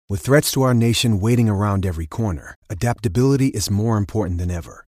With threats to our nation waiting around every corner, adaptability is more important than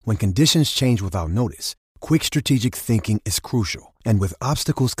ever. When conditions change without notice, quick strategic thinking is crucial. And with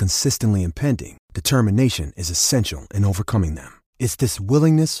obstacles consistently impending, determination is essential in overcoming them. It's this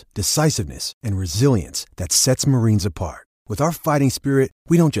willingness, decisiveness, and resilience that sets Marines apart. With our fighting spirit,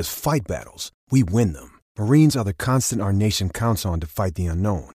 we don't just fight battles, we win them. Marines are the constant our nation counts on to fight the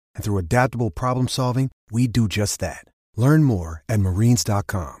unknown. And through adaptable problem solving, we do just that. Learn more at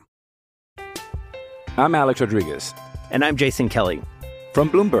marines.com. I'm Alex Rodriguez. And I'm Jason Kelly. From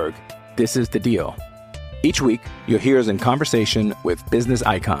Bloomberg, this is The Deal. Each week, you'll hear us in conversation with business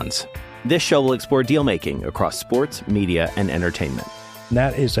icons. This show will explore deal-making across sports, media, and entertainment.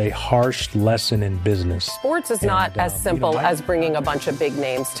 That is a harsh lesson in business. Sports is not as simple as bringing a bunch of big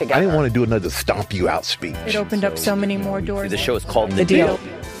names together. I didn't want to do another stomp you out speech. It opened up so many more doors. The show is called The Deal.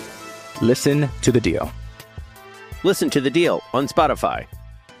 Listen to The Deal. Listen to The Deal on Spotify.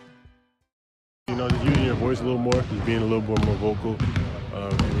 Just using your voice a little more, just being a little bit more vocal.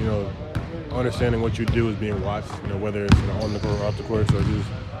 Understanding what you do is being watched, whether it's on the court or off the court, so just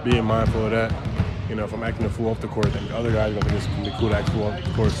being mindful of that. If I'm acting a fool off the court, then the other guys are going to think it's going to be cool to act a fool off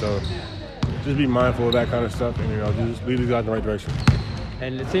the court, so just be mindful of that kind of stuff and, just lead these guys in the right direction.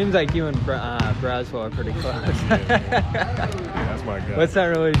 And it seems like you and Braswell are pretty close. Yeah, that's my guy. What's that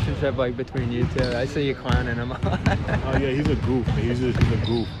relationship like between you two? I see you clowning him. Oh yeah, he's a goof. He's a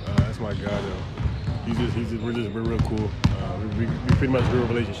goof. That's my guy though. We're real cool. We pretty much grew a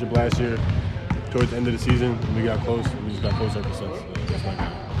relationship last year. Towards the end of the season, we got close. We just got close ever since. That's my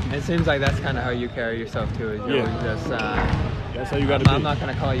guy. It seems like that's kind of how you carry yourself too. Just, that's how you got to be. I'm not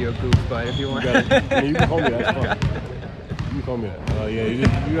going to call you a goof, but if you want, you can call me that. That's fine. You can call me that.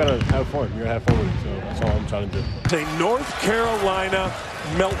 You got to have fun. You got to have fun with it. So that's all I'm trying to do. It's a North Carolina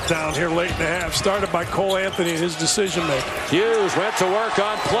meltdown here late in the half, started by Cole Anthony and his decision making. Hughes went to work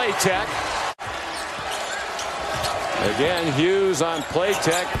on play tech. Again, Hughes on play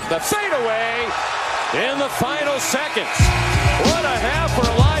tech. The fadeaway in the final seconds. What a half for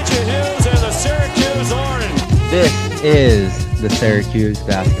Elijah Hughes and the Syracuse Orange. This is the Syracuse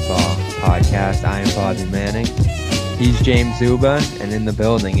Basketball Podcast. I am Bobby Manning. He's James Zuba, and in the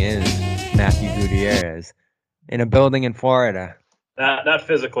building is Matthew Gutierrez. In a building in Florida. Not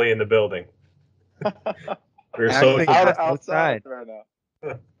physically in the building. We're outside right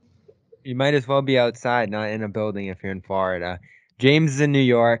now. You might as well be outside, not in a building if you're in Florida. James is in New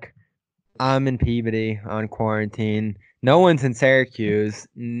York. I'm in Peabody on quarantine. No one's in Syracuse.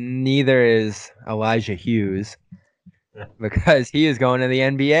 Neither is Elijah Hughes because he is going to the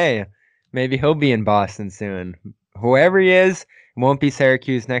NBA. Maybe he'll be in Boston soon. Whoever he is, won't be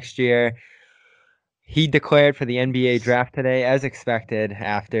Syracuse next year. He declared for the NBA draft today, as expected,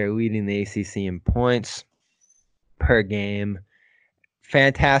 after leading the ACC in points per game.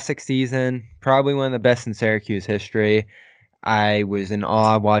 Fantastic season, probably one of the best in Syracuse history. I was in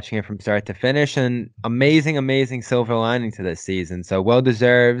awe watching it from start to finish, and amazing silver lining to this season. So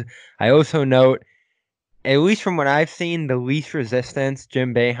well-deserved. I also note, at least from what I've seen, the least resistance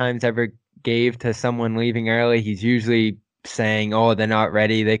Jim Boeheim's ever gave to someone leaving early. He's usually saying, oh, they're not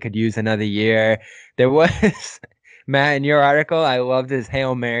ready, they could use another year. There was, Matt, in your article, I loved his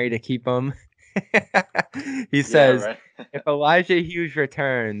Hail Mary to keep him. He says, right. If Elijah Hughes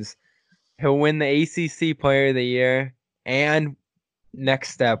returns, he'll win the ACC Player of the Year, and next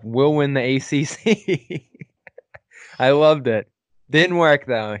step, will win the ACC. I loved it. Didn't work,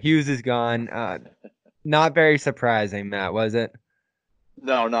 though. Hughes is gone. Not very surprising, Matt, was it?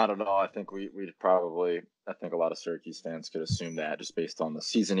 No, not at all. I think I think a lot of Syracuse fans could assume that just based on the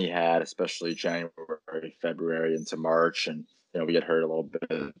season he had, especially January, February into March. And, we had heard a little bit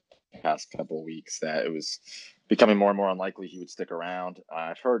the past couple of weeks that it was becoming more and more unlikely he would stick around.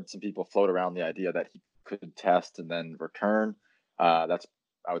 I've heard some people float around the idea that he could test and then return. I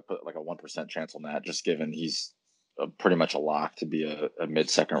would put like a 1% chance on that, just given he's pretty much a lock to be a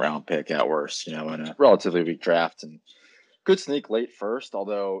mid-second round pick at worst, in a relatively weak draft. And could sneak late first,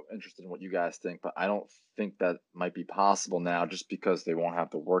 although interested in what you guys think, but I don't think that might be possible now just because they won't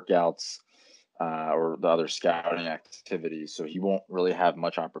have the workouts or the other scouting activities. So he won't really have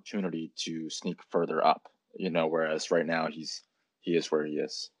much opportunity to sneak further up, whereas right now he is where he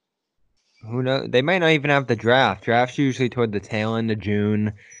is. Who knows? They might not even have the draft. Draft's usually toward the tail end of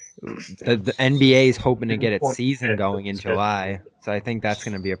June. The NBA is hoping to get its season going in July. So I think that's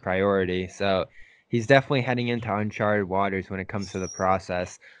going to be a priority. So he's definitely heading into uncharted waters when it comes to the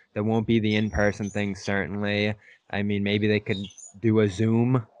process. There won't be the in-person thing, certainly. I mean, maybe they could do a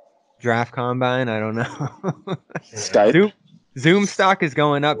Zoom draft combine. I don't know. Skype. Zoom stock is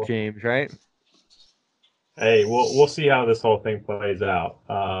going up, James, right? Hey, we'll see how this whole thing plays out.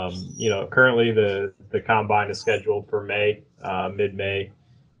 Currently the combine is scheduled for May, mid-May,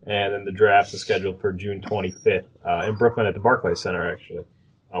 and then the draft is scheduled for June 25th in Brooklyn at the Barclays Center, actually,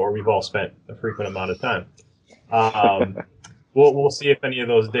 where we've all spent a frequent amount of time. We'll see if any of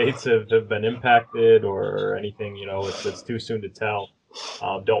those dates have been impacted or anything. It's too soon to tell.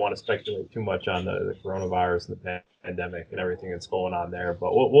 Don't want to speculate too much on the coronavirus and the pandemic and everything that's going on there,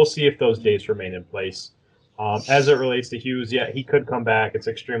 but we'll see if those dates remain in place. As it relates to Hughes, yeah, he could come back. It's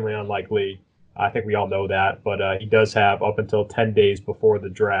extremely unlikely. I think we all know that, but he does have up until 10 days before the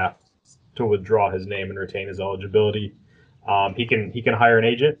draft to withdraw his name and retain his eligibility. He can hire an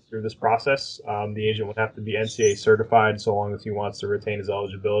agent through this process. The agent would have to be NCAA certified so long as he wants to retain his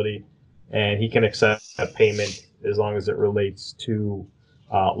eligibility, and he can accept a payment as long as it relates to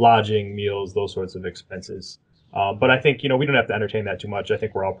lodging, meals, those sorts of expenses. But I think we don't have to entertain that too much. I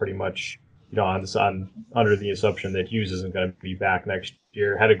think we're all pretty much under the assumption that Hughes isn't going to be back next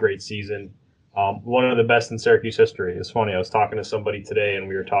year. Had a great season, one of the best in Syracuse history. It's funny. I was talking to somebody today, and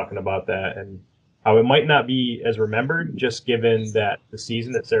we were talking about that and how it might not be as remembered, just given that the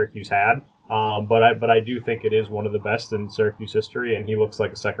season that Syracuse had. But I do think it is one of the best in Syracuse history, and he looks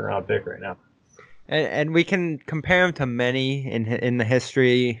like a second-round pick right now. And we can compare him to many in the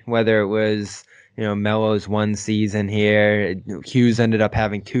history, whether it was Melo's one season here. Hughes ended up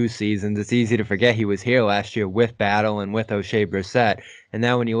having 2 seasons. It's easy to forget he was here last year with Battle and with O'Shea Brissett. And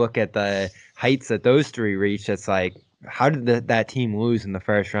now when you look at the heights that those 3 reached, it's like, how did that team lose in the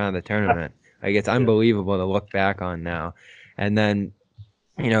first round of the tournament? Like, it's unbelievable to look back on now. And then,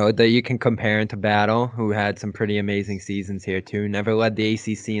 that you can compare him to Battle, who had some pretty amazing seasons here too. Never led the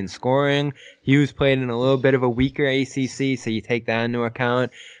ACC in scoring. Hughes played in a little bit of a weaker ACC, so you take that into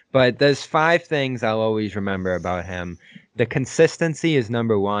account. But there's 5 things I'll always remember about him. The consistency is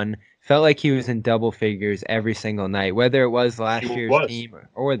number 1. Felt like he was in double figures every single night, whether it was last year's team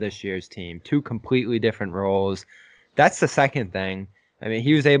or this year's team. 2 completely different roles. That's the second thing. I mean,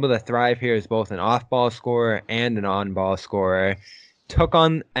 he was able to thrive here as both an off-ball scorer and an on-ball scorer. Took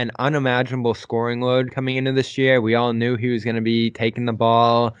on an unimaginable scoring load coming into this year. We all knew he was going to be taking the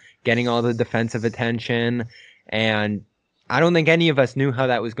ball, getting all the defensive attention, and I don't think any of us knew how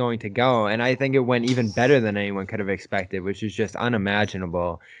that was going to go, and I think it went even better than anyone could have expected, which is just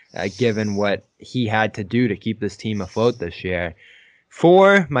unimaginable given what he had to do to keep this team afloat this year.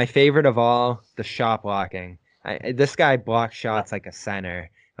 4, my favorite of all, the shot blocking. This guy blocked shots like a center.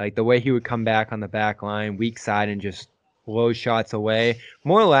 Like the way he would come back on the back line, weak side, and just blow shots away.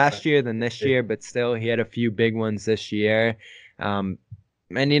 More last year than this year, but still he had a few big ones this year. And,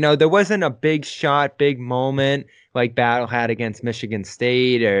 there wasn't a big shot, big moment like Battle had against Michigan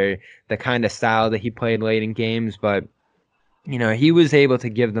State or the kind of style that he played late in games, but he was able to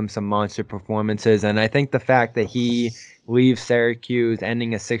give them some monster performances, and I think the fact that he leaves Syracuse,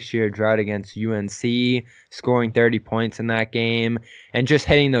 ending a 6-year drought against UNC, scoring 30 points in that game, and just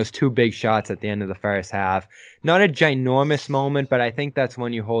hitting those 2 big shots at the end of the first half. Not a ginormous moment, but I think that's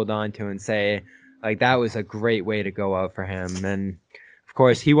one you hold on to and say, like, that was a great way to go out for him. And of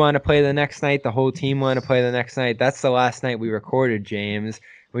course, he wanted to play the next night. The whole team wanted to play the next night. That's the last night we recorded, James.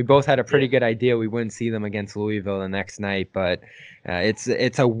 We both had a pretty good idea we wouldn't see them against Louisville the next night, but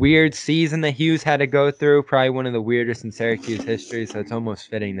it's a weird season that Hughes had to go through, probably one of the weirdest in Syracuse history, so it's almost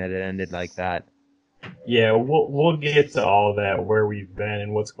fitting that it ended like that. Yeah, we'll get to all of that, where we've been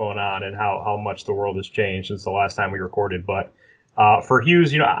and what's going on and how much the world has changed since the last time we recorded. But for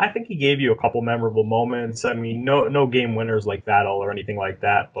Hughes, I think he gave you a couple memorable moments. I mean, no game winners like Battle or anything like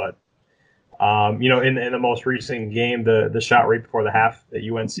that, but in the most recent game, the shot right before the half at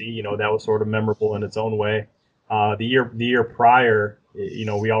UNC, that was sort of memorable in its own way. The year prior,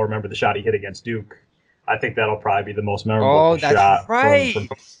 we all remember the shot he hit against Duke. I think that'll probably be the most memorable shot. Oh, that's right.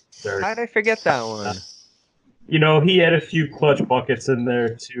 How did I forget that one? He had a few clutch buckets in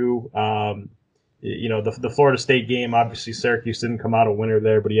there too. The Florida State game, obviously Syracuse didn't come out a winner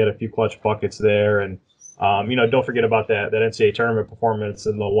there, but he had a few clutch buckets there, and don't forget about that NCAA tournament performance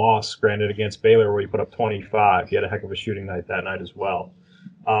and the loss, granted, against Baylor, where he put up 25. He had a heck of a shooting night that night as well.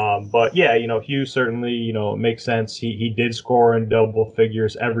 But yeah, Hughes certainly, makes sense. He did score in double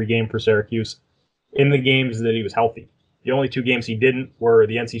figures every game for Syracuse in the games that he was healthy. The only 2 games he didn't were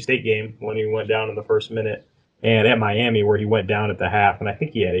the NC State game when he went down in the first minute, and at Miami where he went down at the half, and I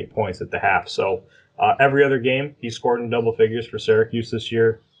think he had 8 points at the half. So every other game he scored in double figures for Syracuse this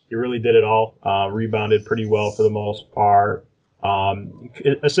year. He really did it all. Rebounded pretty well for the most part.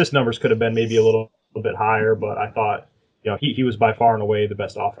 Assist numbers could have been maybe a little bit higher, but I thought, he was by far and away the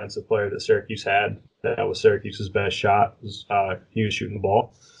best offensive player that Syracuse had. That was Syracuse's best shot. He was shooting the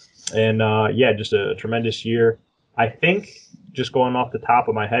ball. And just a tremendous year. I think, just going off the top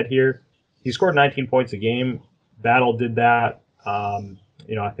of my head here, he scored 19 points a game. Battle did that,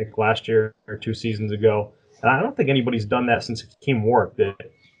 I think last year or 2 seasons ago. And I don't think anybody's done that since Hakeem Warwick did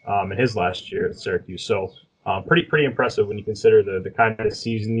in his last year at Syracuse. So pretty impressive when you consider the kind of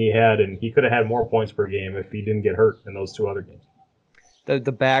season he had. And he could have had more points per game if he didn't get hurt in those 2 other games.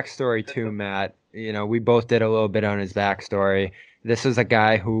 The backstory too, Matt. We both did a little bit on his backstory. This is a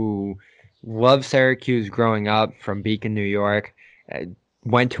guy who loved Syracuse growing up from Beacon, New York.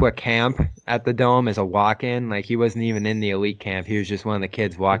 Went to a camp at the Dome as a walk-in. Like, he wasn't even in the elite camp. He was just one of the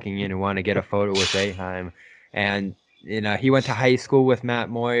kids walking in who wanted to get a photo with Boeheim. And, he went to high school with Matt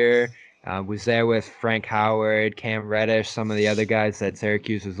Moyer, was there with Frank Howard, Cam Reddish, some of the other guys that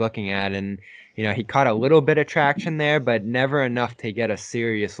Syracuse was looking at. And, he caught a little bit of traction there, but never enough to get a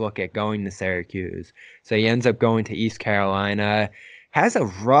serious look at going to Syracuse. So he ends up going to East Carolina. Has a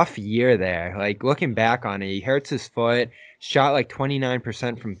rough year there. Like, looking back on it, he hurts his foot, shot like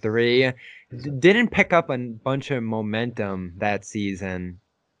 29% from 3. Didn't pick up a bunch of momentum that season.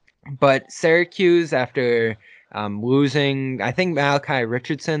 But Syracuse, after losing, I think Malachi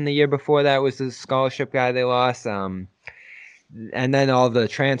Richardson the year before that was the scholarship guy they lost. And then all the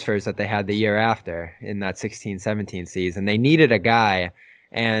transfers that they had the year after in that 16-17 season. They needed a guy.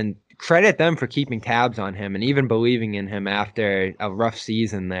 And credit them for keeping tabs on him and even believing in him after a rough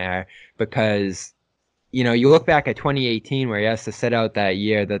season there, because, you look back at 2018 where he has to sit out that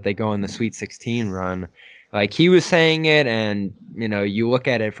year that they go on the Sweet 16 run. Like, he was saying it, and, you look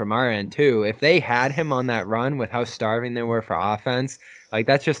at it from our end too. If they had him on that run with how starving they were for offense, like,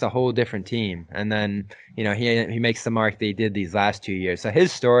 that's just a whole different team. And then, he makes the mark that he did these last 2 years. So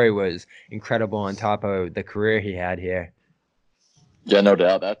his story was incredible on top of the career he had here. Yeah, no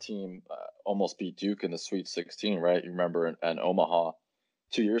doubt. That team almost beat Duke in the Sweet 16, right? You remember in Omaha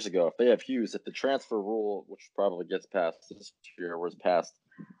 2 years ago. If they have Hughes, if the transfer rule, which probably gets passed this year, was passed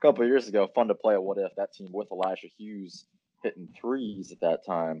a couple of years ago, fun to play a what if that team with Elijah Hughes hitting threes at that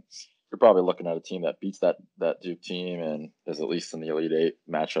time, you're probably looking at a team that beats that Duke team and is at least in the Elite Eight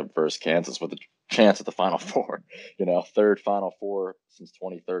matchup versus Kansas with a chance at the Final Four. 3rd Final Four since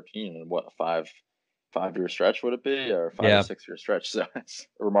 2013, and what, a 5-year stretch would it be, or 5 or 6 year stretch? So it's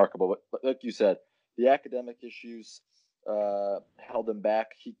remarkable. But like you said, the academic issues held him back.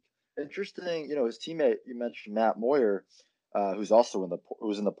 Interesting, his teammate, you mentioned Matt Moyer, who's also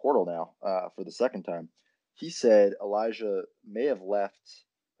who's in the portal now for the second time. He said Elijah may have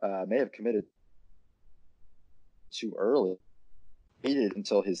committed too early. Waited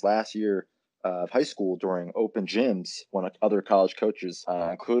until his last year of high school during open gyms when other college coaches,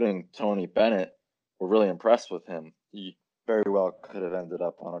 including Tony Bennett, were really impressed with him. He very well could have ended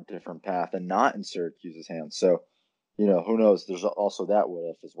up on a different path and not in Syracuse's hands. So, who knows? There's also that what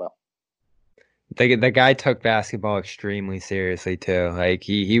if as well. The guy took basketball extremely seriously too. Like,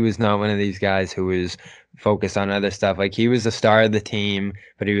 he was not one of these guys who was focused on other stuff. Like, he was the star of the team,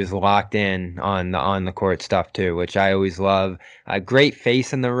 but he was locked in on the court stuff too, which I always love. A great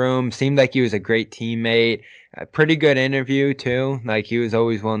face in the room. Seemed like he was a great teammate. A pretty good interview too. Like, he was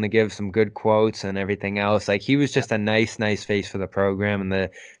always willing to give some good quotes and everything else. Like, he was just a nice face for the program in the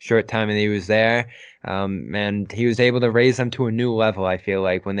short time that he was there. And he was able to raise them to a new level, I feel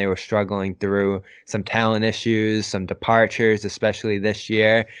like, when they were struggling through some talent issues, some departures, especially this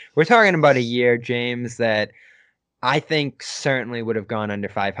year. We're talking about a year, James, that I think certainly would have gone under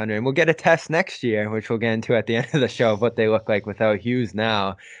 500. And we'll get a test next year, which we'll get into at the end of the show, of what they look like without Hughes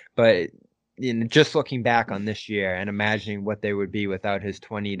now. But just looking back on this year and imagining what they would be without his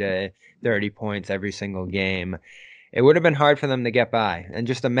 20 to 30 points every single game, it would have been hard for them to get by. And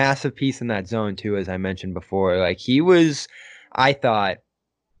just a massive piece in that zone, too, as I mentioned before. Like, he was, I thought,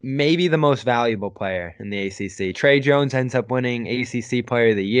 maybe the most valuable player in the ACC. Trey Jones ends up winning ACC Player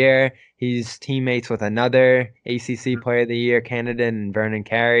of the Year. He's teammates with another ACC Player of the Year candidate in Vernon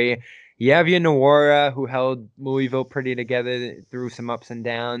Carey. Yavia Nawara, who held Louisville pretty together through some ups and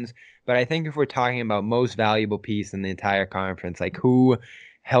downs. But I think if we're talking about most valuable piece in the entire conference, like who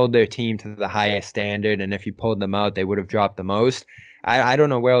held their team to the highest standard, and if you pulled them out, they would have dropped the most. I don't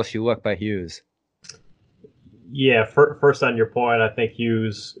know where else you look but Hughes. Yeah, first on your point, I think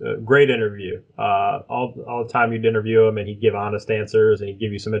Hughes, great interview. All the time you'd interview him, and he'd give honest answers, and he'd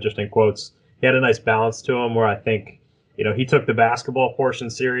give you some interesting quotes. He had a nice balance to him where I think, he took the basketball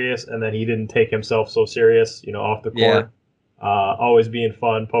portion serious, and then he didn't take himself so serious, off the court. Yeah. Always being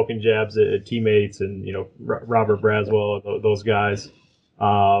fun, poking jabs at teammates and, Robert Braswell, those guys.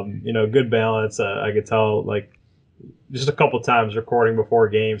 Good balance. I could tell, like, just a couple times recording before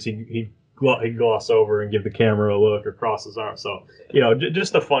games, he'd he'd gloss over and give the camera a look or cross his arms. So,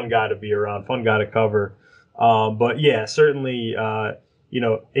 just a fun guy to be around, fun guy to cover. But yeah, certainly,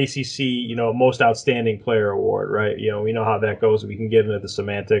 ACC, most outstanding player award, right? We know how that goes. We can get into the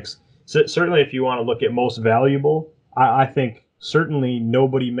semantics. So, certainly, if you want to look at most valuable, I think certainly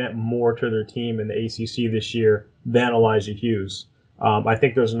nobody meant more to their team in the ACC this year than Elijah Hughes. I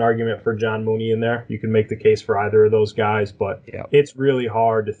think there's an argument for John Mooney in there. You can make the case for either of those guys, but It's really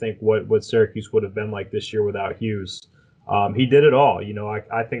hard to think what Syracuse would have been like this year without Hughes. He did it all.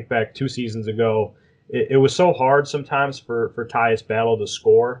 I think back 2 seasons ago, it was so hard sometimes for Tyus Battle to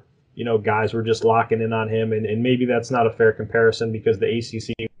score. Guys were just locking in on him, and maybe that's not a fair comparison because the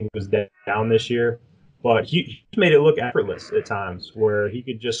ACC was down this year. But he made it look effortless at times where he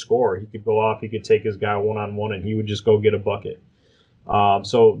could just score. He could go off, he could take his guy one-on-one, and he would just go get a bucket.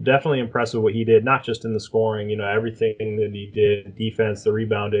 So definitely impressive what he did, not just in the scoring, everything that he did, defense, the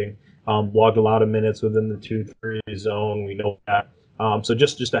rebounding, logged a lot of minutes within the 2-3 zone. We know that. So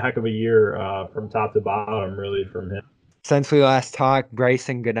just a heck of a year from top to bottom, really, from him. Since we last talked,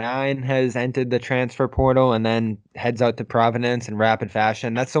 Bryson Godine has entered the transfer portal and then heads out to Providence in rapid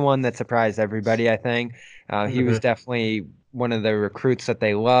fashion. That's the one that surprised everybody, I think. He was definitely one of the recruits that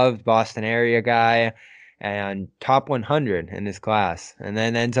they loved, Boston area guy, and top 100 in his class, and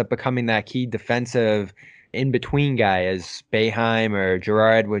then ends up becoming that key defensive in-between guy as Boeheim or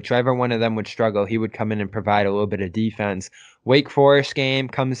Girard, whichever one of them would struggle, he would come in and provide a little bit of defense. Wake Forest game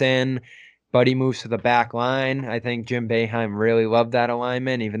comes in, Buddy moves to the back line. I think Jim Boeheim really loved that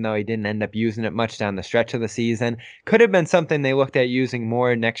alignment, even though he didn't end up using it much down the stretch of the season. Could have been something they looked at using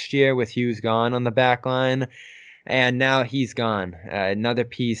more next year with Hughes gone on the back line. And now he's gone. Another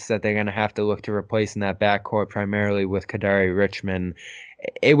piece that they're going to have to look to replace in that backcourt, primarily with Kadari Richmond.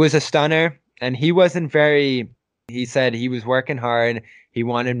 It was a stunner, and he wasn't he said he was working hard, he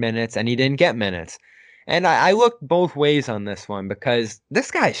wanted minutes, and he didn't get minutes. And I looked both ways on this one because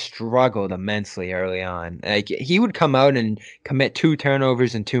this guy struggled immensely early on. Like, he would come out and commit 2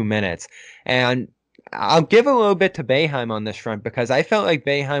 turnovers in 2 minutes. And I'll give a little bit to Boeheim on this front because I felt like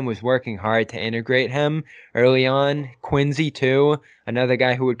Boeheim was working hard to integrate him early on. Quincy, too, another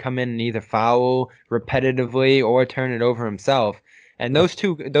guy who would come in and either foul repetitively or turn it over himself. And those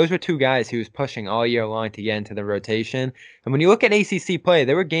were 2 guys he was pushing all year long to get into the rotation. And when you look at ACC play,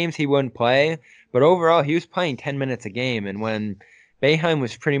 there were games he wouldn't play, but overall he was playing 10 minutes a game. And when Boeheim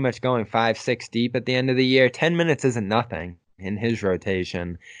was pretty much going 5-6 deep at the end of the year, 10 minutes isn't nothing in his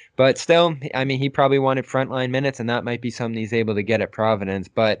rotation. But still, I mean, he probably wanted frontline minutes, and that might be something he's able to get at Providence.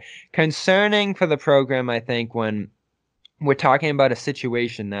 But concerning for the program, I think, when we're talking about a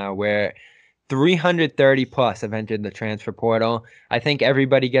situation now where 330 plus have entered the transfer portal, I think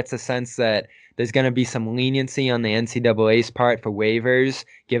everybody gets a sense that there's going to be some leniency on the NCAA's part for waivers,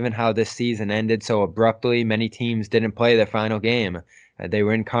 given how this season ended so abruptly. Many teams didn't play their final game. They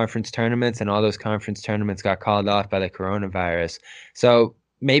were in conference tournaments, and all those conference tournaments got called off by the coronavirus. So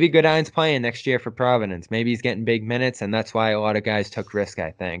maybe Godine's playing next year for Providence. Maybe he's getting big minutes, and that's why a lot of guys took risk,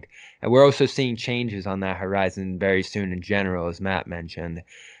 I think. And we're also seeing changes on that horizon very soon in general, as Matt mentioned.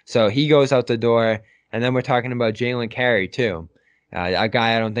 So he goes out the door, and then we're talking about Jalen Carey, too. A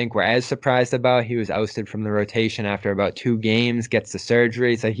guy I don't think we're as surprised about. He was ousted from the rotation after about 2 games, gets the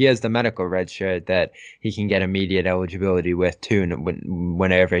surgery. So he has the medical red shirt that he can get immediate eligibility with, too,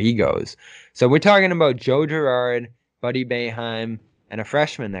 whenever he goes. So we're talking about Joe Girard, Buddy Boeheim, and a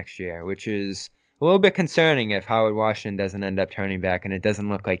freshman next year, which is a little bit concerning if Howard Washington doesn't end up turning back, and it doesn't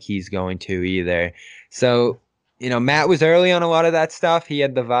look like he's going to either. So, Matt was early on a lot of that stuff. He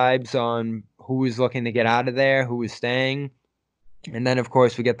had the vibes on who was looking to get out of there, who was staying. And then, of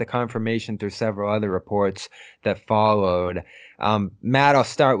course, we get the confirmation through several other reports that followed. Matt, I'll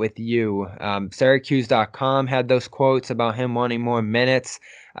start with you. Syracuse.com had those quotes about him wanting more minutes.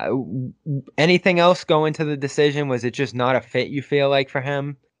 Anything else go into the decision? Was it just not a fit, you feel like, for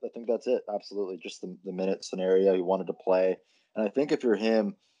him? I think that's it. Absolutely. Just the minute scenario he wanted to play. And I think if you're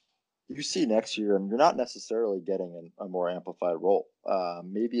him, you see next year, and you're not necessarily getting a more amplified role.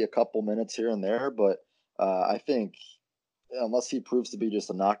 Maybe a couple minutes here and there, but I think unless he proves to be just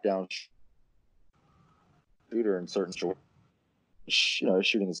a knockdown shooter in certain situations, his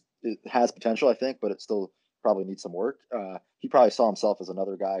shooting has potential, I think, but it still probably needs some work. He probably saw himself as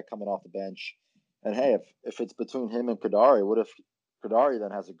another guy coming off the bench. And hey, if it's between him and Kadari, what if Kadari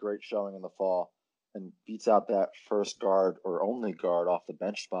then has a great showing in the fall and beats out that first guard or only guard off the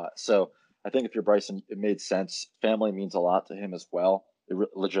bench spot? So I think if you're Bryson, it made sense. Family means a lot to him as well. It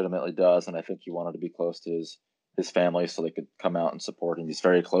legitimately does. And I think he wanted to be close to his family so they could come out and support him. He's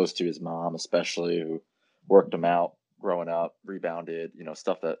very close to his mom, especially, who worked him out growing up, rebounded,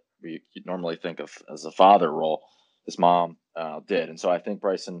 stuff that we normally think of as a father role. His mom did. And so I think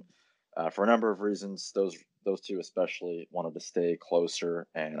Bryson, for a number of reasons, those two especially wanted to stay closer.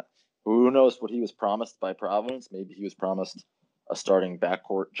 And who knows what he was promised by Providence? Maybe he was promised a starting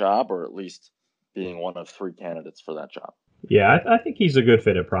backcourt job, or at least being one of 3 candidates for that job. Yeah, I think he's a good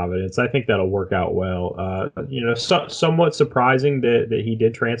fit at Providence. I think that'll work out well. Somewhat surprising that he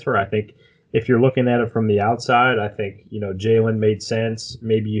did transfer. I think if you're looking at it from the outside, I think, Jalen made sense.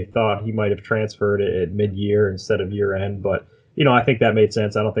 Maybe you thought he might have transferred at mid-year instead of year-end, but, I think that made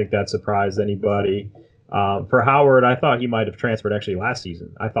sense. I don't think that surprised anybody. For Howard, I thought he might have transferred actually last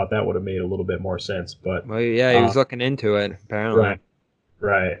season. I thought that would have made a little bit more sense. But well, yeah, he was looking into it, apparently.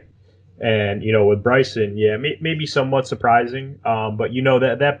 Right. And, with Bryson, yeah, maybe somewhat surprising. But,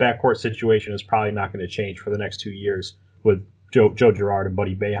 that backcourt situation is probably not going to change for the next 2 years with Joe Girard and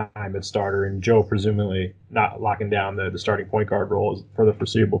Buddy Boeheim at starter, and Joe presumably not locking down the starting point guard role for the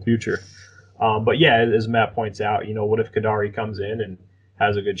foreseeable future. But, yeah, as Matt points out, what if Kadary comes in and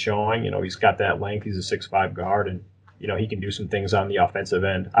has a good showing? He's got that length. He's a 6'5" guard, and, he can do some things on the offensive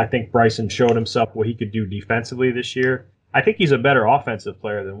end. I think Bryson showed himself what he could do defensively this year. I think he's a better offensive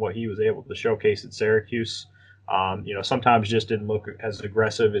player than what he was able to showcase at Syracuse. Sometimes just didn't look as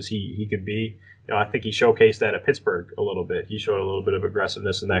aggressive as he could be. I think he showcased that at Pittsburgh a little bit. He showed a little bit of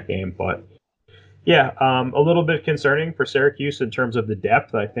aggressiveness in that game. But, yeah, a little bit concerning for Syracuse in terms of the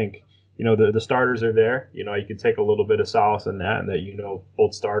depth. I think, the starters are there. You can take a little bit of solace in that, and that,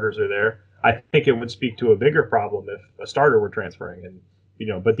 both starters are there. I think it would speak to a bigger problem if a starter were transferring.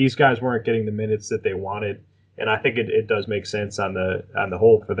 And, but these guys weren't getting the minutes that they wanted. And I think it does make sense on the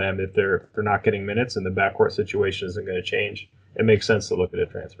whole for them if they're not getting minutes and the backcourt situation isn't going to change. It makes sense to look at a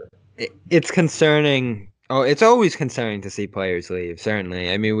transfer. It's concerning. Oh, it's always concerning to see players leave.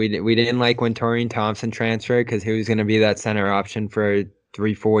 Certainly, I mean, we didn't like when Torian Thompson transferred because he was going to be that center option for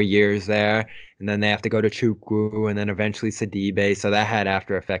 3-4 years there, and then they have to go to Chukwu and then eventually Sidibe. So that had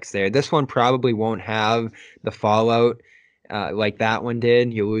after effects there. This one probably won't have the fallout like that one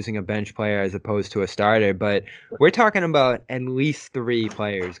did. You're losing a bench player as opposed to a starter, but we're talking about at least 3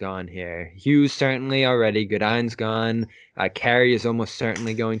 players gone here. Hughes certainly already. Goodin's gone. Carey is almost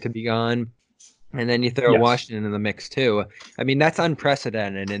certainly going to be gone. And then you throw Washington in the mix too. I mean, that's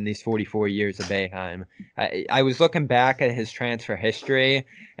unprecedented in these 44 years of Boeheim. I was looking back at his transfer history,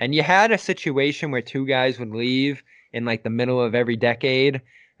 and you had a situation where 2 guys would leave in like the middle of every decade.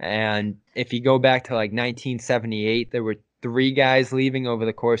 And if you go back to like 1978, there were 3 guys leaving over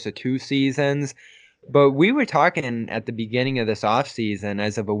the course of 2 seasons. But we were talking at the beginning of this offseason,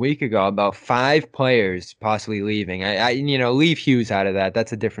 as of a week ago, about 5 players possibly leaving. Leave Hughes out of that.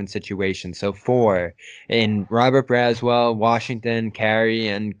 That's a different situation. So 4 in Robert Braswell, Washington, Carey,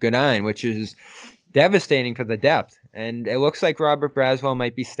 and Goodine, which is devastating for the depth. And it looks like Robert Braswell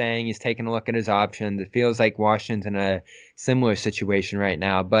might be staying. He's taking a look at his options. It feels like Washington's in a similar situation right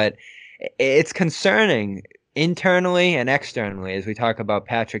now. But it's concerning internally and externally, as we talk about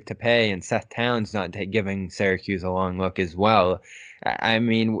Patrick Tape and Seth Towns not giving Syracuse a long look as well. I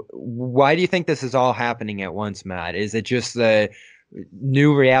mean, why do you think this is all happening at once, Matt? Is it just the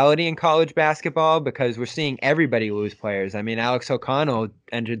new reality in college basketball? Because we're seeing everybody lose players. I mean, Alex O'Connell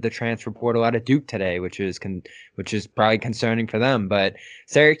entered the transfer portal out of Duke today, which is probably concerning for them. But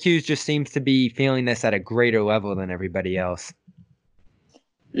Syracuse just seems to be feeling this at a greater level than everybody else.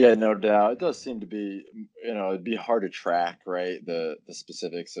 Yeah, no doubt. It does seem to be, it'd be hard to track, right? The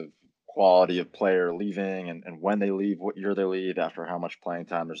specifics of quality of player leaving and when they leave, what year they leave, after how much playing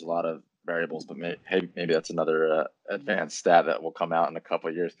time. There's a lot of variables, but maybe that's another advanced stat that will come out in a couple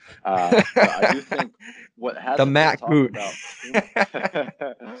of years. I do think what has the Matt Boot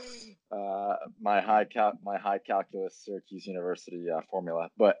my high calculus Syracuse University formula,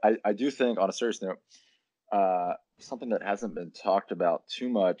 but I do think, on a serious note, something that hasn't been talked about too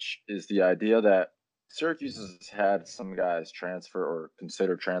much is the idea that Syracuse has had some guys transfer or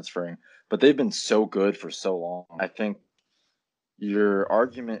consider transferring, but they've been so good for so long. I think your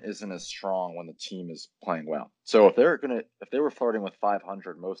argument isn't as strong when the team is playing well. So if they were flirting with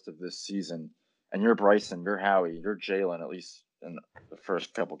 500 most of this season, and you're Bryson, you're Howie, you're Jalen, at least in the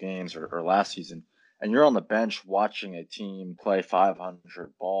first couple games or last season, and you're on the bench watching a team play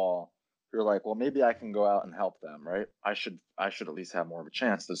 500 ball, you're like, well, maybe I can go out and help them, right? I should at least have more of a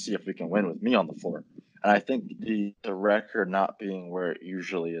chance to see if we can win with me on the floor. And I think the record not being where it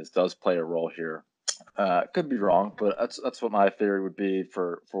usually is does play a role here. Could be wrong, but that's what my theory would be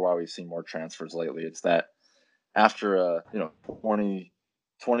for why we've seen more transfers lately. It's that after a 20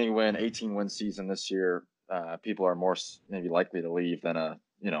 win, 18 win season this year, people are more maybe likely to leave than a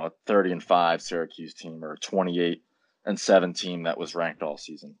 30-5 Syracuse team or a 28 7 team that was ranked all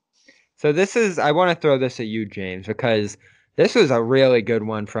season. So I want to throw this at you, James, because this was a really good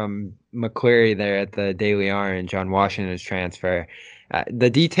one from McCleary there at the Daily Orange on Washington's transfer. The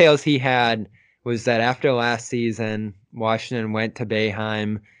details he had was that after last season, Washington went to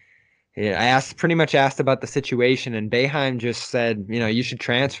Boeheim. I pretty much asked about the situation, and Boeheim just said, you should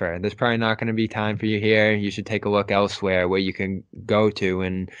transfer. There's probably not going to be time for you here. You should take a look elsewhere where you can go to.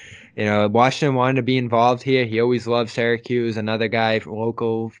 And, Washington wanted to be involved here. He always loved Syracuse, another guy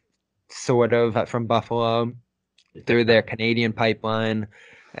local, sort of, from Buffalo, through their Canadian pipeline.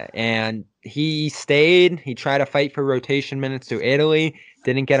 And he stayed. He tried to fight for rotation minutes to Italy.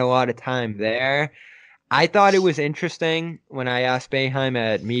 Didn't get a lot of time there. I thought it was interesting when I asked Boeheim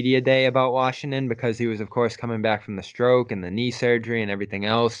at Media Day about Washington, because he was, of course, coming back from the stroke and the knee surgery and everything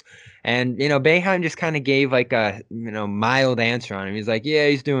else. And, Boeheim just kind of gave like a, mild answer on him. He's like, yeah,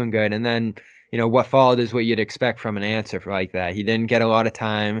 he's doing good. And then, what followed is what you'd expect from an answer like that. He didn't get a lot of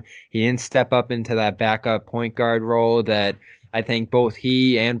time. He didn't step up into that backup point guard role that I think both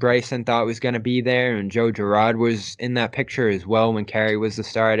he and Bryson thought was going to be there, and Joe Girard was in that picture as well when Carey was the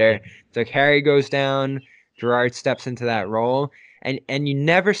starter. So Carey goes down, Girard steps into that role, and you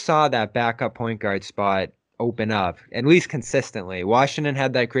never saw that backup point guard spot open up, at least consistently. Washington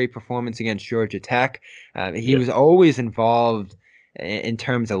had that great performance against Georgia Tech. He was always involved in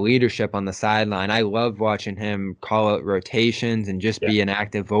terms of leadership on the sideline. I loved watching him call out rotations and just be an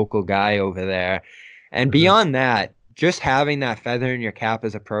active vocal guy over there. And beyond that, just having that feather in your cap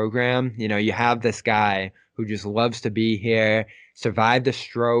as a program, you have this guy who just loves to be here, survived a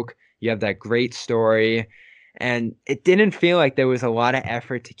stroke, you have that great story, and it didn't feel like there was a lot of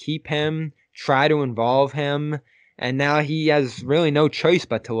effort to keep him, try to involve him, and now he has really no choice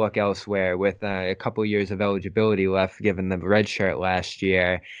but to look elsewhere with a couple years of eligibility left given the red shirt last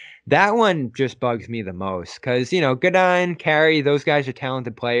year. That one just bugs me the most because, Godin, Carey, those guys are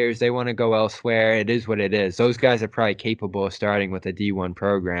talented players. They want to go elsewhere. It is what it is. Those guys are probably capable of starting with a D1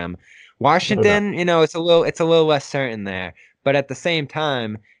 program. Washington, it's a little less certain there. But at the same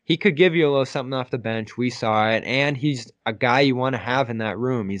time, he could give you a little something off the bench. We saw it. And he's a guy you want to have in that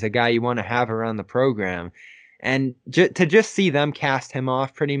room. He's a guy you want to have around the program. And to just see them cast him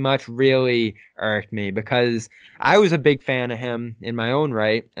off pretty much really irked me because I was a big fan of him in my own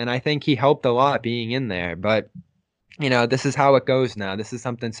right, and I think he helped a lot being in there. But, this is how it goes now. This is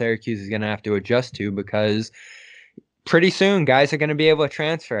something Syracuse is going to have to adjust to because pretty soon guys are going to be able to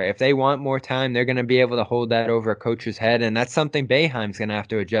transfer. If they want more time, they're going to be able to hold that over a coach's head, and that's something Boeheim's going to have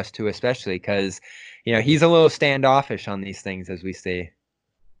to adjust to, especially because, he's a little standoffish on these things, as we see.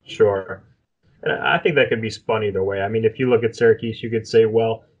 Sure. And I think that could be spun either way. I mean, if you look at Syracuse, you could say,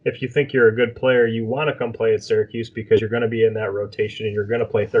 well, if you think you're a good player, you want to come play at Syracuse because you're going to be in that rotation and you're going to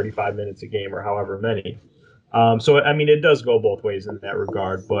play 35 minutes a game or however many. So, I mean, it does go both ways in that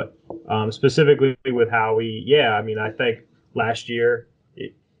regard. But specifically with Howie, I think last year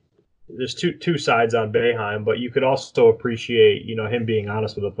there's two sides on Boeheim, but you could also appreciate, him being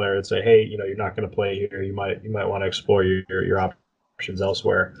honest with the player and say, hey, you're not going to play here. You might want to explore your options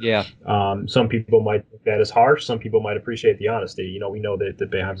elsewhere. Yeah. Some people might think that is harsh. Some people might appreciate the honesty. We know that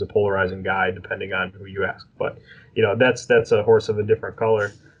Boeheim's a polarizing guy, depending on who you ask. But that's a horse of a different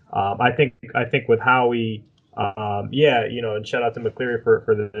color. I think with Howie, and shout out to McCleary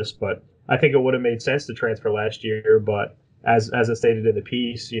for this, but I think it would have made sense to transfer last year. But as I stated in the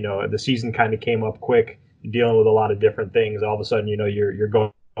piece, the season kind of came up quick, dealing with a lot of different things. All of a sudden, you're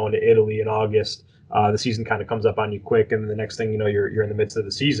going to Italy in August. The season kind of comes up on you quick, and the next thing you know, you're in the midst of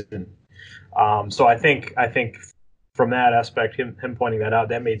the season. So I think from that aspect, him pointing that out,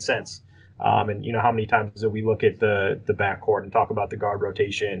 that made sense. And how many times do we look at the backcourt and talk about the guard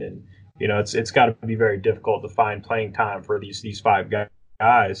rotation, and it's got to be very difficult to find playing time for these five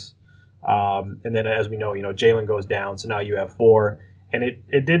guys. And then as we know, Jalen goes down, so now you have four, and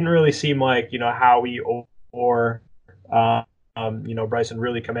it didn't really seem like Howie or Bryson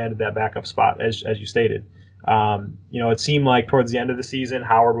really commanded that backup spot, as you stated. It seemed like towards the end of the season,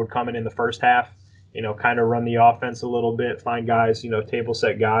 Howard would come in the first half, kind of run the offense a little bit, find guys, table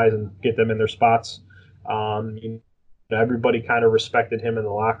set guys and get them in their spots. Everybody kind of respected him in the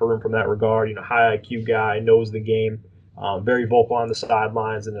locker room from that regard. High IQ guy, knows the game, very vocal on the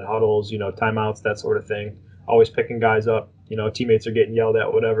sidelines and in huddles, timeouts, that sort of thing. Always picking guys up. Teammates are getting yelled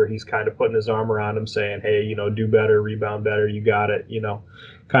at, whatever. He's kind of putting his arm around them saying, hey, do better, rebound better, you got it,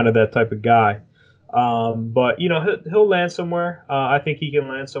 kind of that type of guy. But, he'll land somewhere. I think he can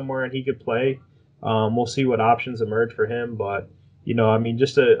land somewhere and he could play. We'll see what options emerge for him. But,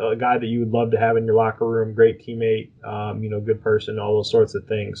 just a guy that you would love to have in your locker room, great teammate, good person, all those sorts of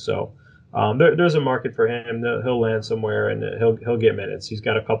things. So, there's a market for him. He'll land somewhere and he'll get minutes. He's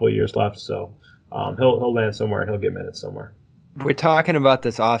got a couple of years left, so he'll land somewhere and he'll get minutes somewhere. We're talking about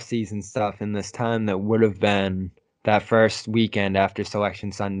this off-season stuff in this time that would have been that first weekend after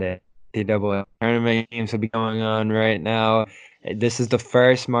Selection Sunday. The NCAA tournament games will be going on right now. This is the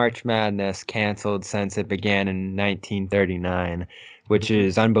first March Madness canceled since it began in 1939, which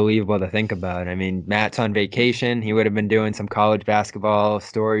is unbelievable to think about. I mean, Matt's on vacation. He would have been doing some college basketball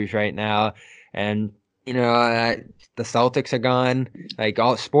stories right now. And, the Celtics are gone. Like,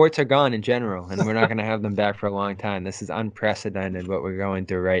 all sports are gone in general, and we're not going to have them back for a long time. This is unprecedented what we're going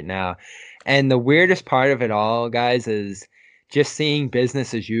through right now. And the weirdest part of it all, guys, is just seeing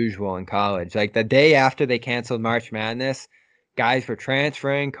business as usual in college. Like, the day after they canceled March Madness, guys were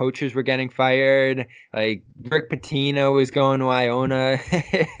transferring, coaches were getting fired, like Rick Pitino was going to Iona.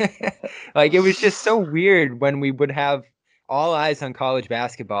 Like, it was just so weird when we would have all eyes on college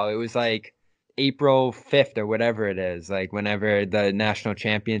basketball. It was like April 5th or whatever it is, like whenever the national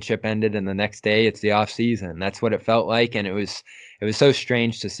championship ended and the next day it's the off season. That's what it felt like. And it was so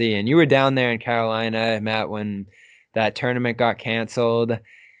strange to see. And you were down there in Carolina, Matt, when that tournament got canceled.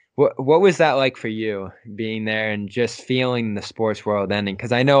 What was that like for you, being there and just feeling the sports world ending?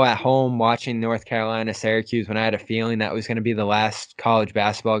 Because I know at home watching North Carolina, Syracuse, when I had a feeling that was going to be the last college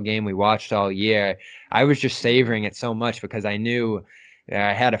basketball game we watched all year, I was just savoring it so much because I knew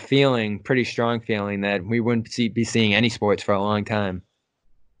I had a feeling, pretty strong feeling, that we wouldn't be seeing any sports for a long time.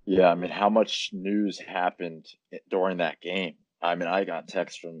 Yeah, I mean, how much news happened during that game? I mean, I got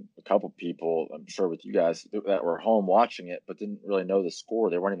texts from a couple people, I'm sure with you guys, that were home watching it, but didn't really know the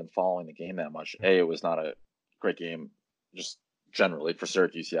score. They weren't even following the game that much. A, it was not a great game, just generally for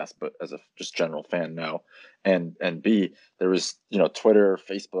Syracuse, yes, but as a just general fan, no. And B, there was, Twitter,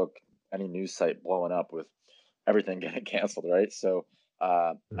 Facebook, any news site blowing up with everything getting canceled, right? So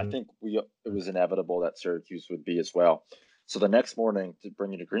I think it was inevitable that Syracuse would be as well. So the next morning, to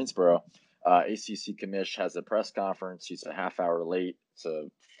bring you to Greensboro, ACC commish has a press conference. He's a half hour late. It's a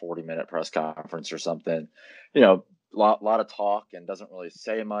 40-minute press conference or something. Lot of talk and doesn't really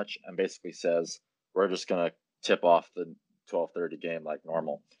say much, and basically says, we're just going to tip off the 12:30 game like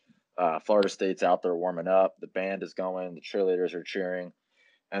normal. Florida State's out there warming up. The band is going. The cheerleaders are cheering.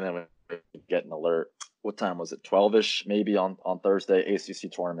 And then we get an alert. What time was it? 12-ish maybe on Thursday.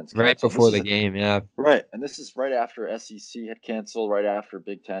 ACC tournaments right before the game, yeah. Right, and this is right after SEC had canceled, right after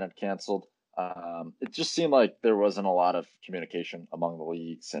Big Ten had canceled. It just seemed like there wasn't a lot of communication among the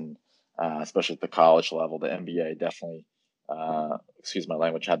leagues, and especially at the college level. The NBA definitely, excuse my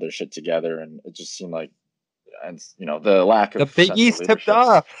language, had their shit together, and it just seemed like, the lack of the Big East tipped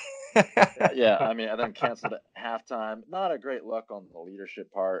off. Yeah, I mean, and then canceled at halftime. Not a great look on the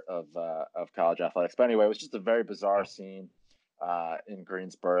leadership part of college athletics. But anyway, it was just a very bizarre scene in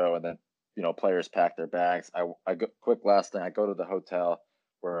Greensboro, and then players packed their bags. Quick last thing, I go to the hotel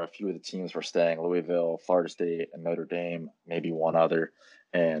where a few of the teams were staying: Louisville, Florida State, and Notre Dame, maybe one other.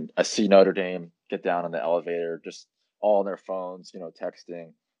 And I see Notre Dame get down in the elevator, just all on their phones,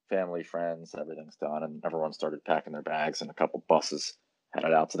 texting family, friends, everything's done, and everyone started packing their bags, and a couple buses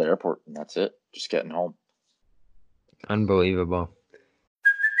headed out to the airport, and that's it. Just getting home. Unbelievable.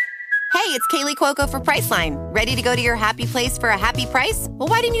 Hey, it's Kaylee Cuoco for Priceline. Ready to go to your happy place for a happy price? Well,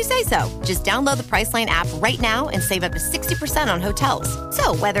 why didn't you say so? Just download the Priceline app right now and save up to 60% on hotels.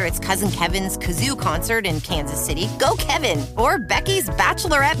 So whether it's Cousin Kevin's Kazoo Concert in Kansas City, go Kevin, or Becky's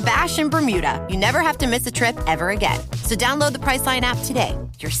Bachelorette Bash in Bermuda, you never have to miss a trip ever again. So download the Priceline app today.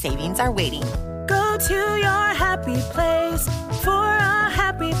 Your savings are waiting. Go to your happy place for a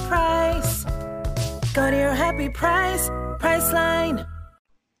happy price. Go to your happy price, Priceline.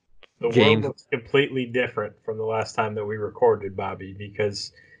 The world looks completely different from the last time that we recorded, Bobby,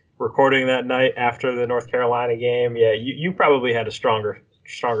 because recording that night after the North Carolina game, yeah, you probably had a stronger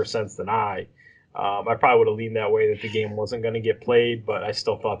sense than I. I probably would have leaned that way, that the game wasn't going to get played, but I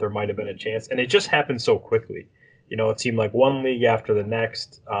still thought there might have been a chance. And it just happened so quickly. It seemed like one league after the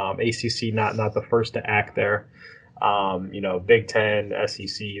next. ACC not the first to act there. Big Ten,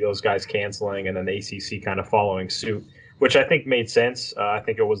 SEC, those guys canceling, and then the ACC kind of following suit, which I think made sense. I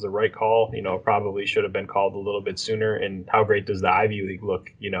think it was the right call. Probably should have been called a little bit sooner. And how great does the Ivy League look,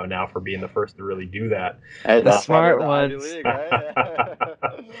 now for being the first to really do that? Hey, the smart ones. League, right?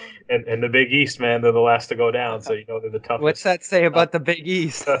 and the Big East, man, they're the last to go down. So, they're the toughest. What's that say about the Big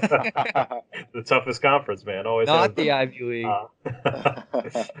East? The toughest conference, man. Always not the Ivy League.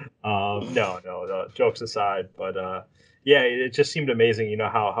 No, jokes aside. But, yeah, it just seemed amazing,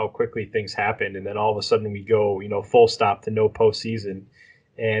 how quickly things happened. And then all of a sudden we go, full stop to no postseason.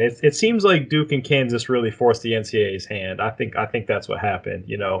 And it seems like Duke and Kansas really forced the NCAA's hand. I think that's what happened.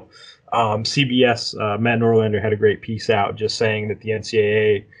 CBS, Matt Norlander had a great piece out just saying that the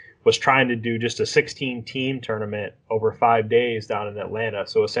NCAA was trying to do just a 16-team tournament over 5 days down in Atlanta.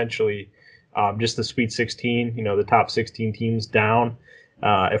 So essentially, just the Sweet 16, the top 16 teams down.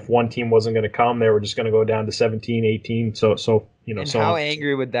 If one team wasn't going to come, they were just going to go down to 17, 18. And how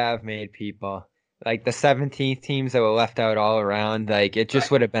angry would that have made people? Like the 17th teams that were left out all around, like it just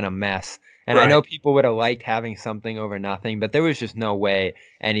would have been a mess. And I know people would have liked having something over nothing, but there was just no way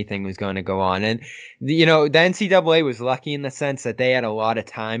anything was going to go on. And, the NCAA was lucky in the sense that they had a lot of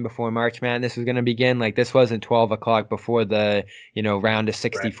time before March Madness was going to begin. Like this wasn't 12 o'clock before the, round of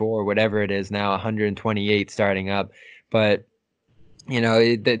 64 or whatever it is now, 128 starting up. But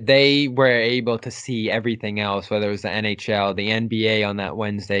they were able to see everything else, whether it was the NHL, the NBA on that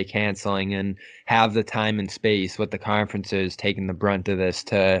Wednesday canceling, and have the time and space with the conferences taking the brunt of this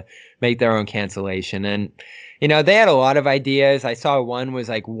to make their own cancellation. And, they had a lot of ideas. I saw one was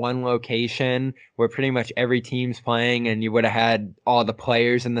like one location where pretty much every team's playing and you would have had all the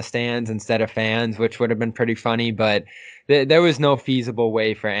players in the stands instead of fans, which would have been pretty funny. But there was no feasible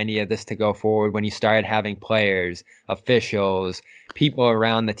way for any of this to go forward when you started having players, officials, people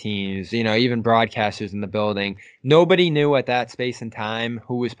around the teams, even broadcasters in the building. Nobody knew at that space and time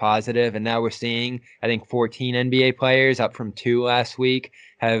who was positive. And now we're seeing, I think, 14 NBA players, up from 2 last week,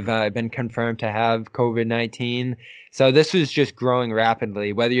 have been confirmed to have COVID-19. So this was just growing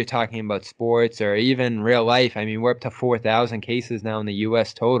rapidly, whether you're talking about sports or even real life. I mean, we're up to 4,000 cases now in the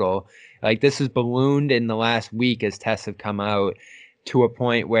U.S. total. Like this has ballooned in the last week as tests have come out to a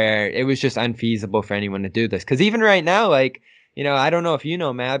point where it was just unfeasible for anyone to do this. Because even right now, I don't know if you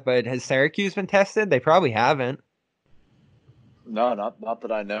know, Matt, but has Syracuse been tested? They probably haven't. No, not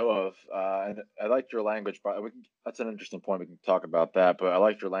that I know of. And I liked your language, but that's an interesting point. We can talk about that. But I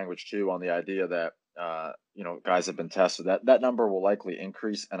liked your language too on the idea that guys have been tested. That number will likely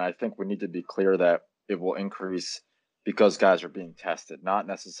increase, and I think we need to be clear that it will increase because guys are being tested, not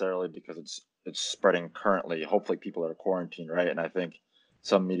necessarily because it's spreading currently. Hopefully, people are quarantined, right? And I think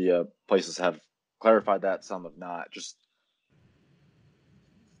some media places have clarified that, some have not. Just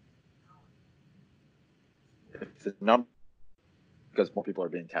the number, because more people are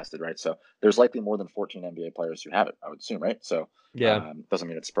being tested, right? So there's likely more than 14 NBA players who have it, I would assume, right? So doesn't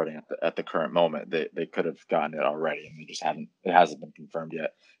mean it's spreading at the current moment. They could have gotten it already, and it hasn't been confirmed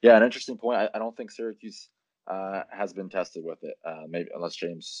yet. Yeah, an interesting point. I don't think Syracuse has been tested with it, maybe unless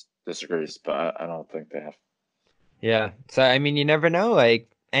James disagrees, but I don't think they have. Yeah, so I mean, you never know. Like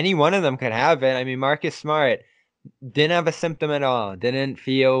any one of them could have it. I mean, Marcus Smart didn't have a symptom at all, didn't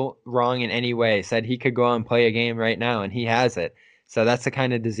feel wrong in any way, said he could go out and play a game right now, and he has it. So that's the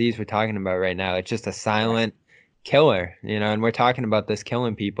kind of disease we're talking about right now. It's just a silent killer, and we're talking about this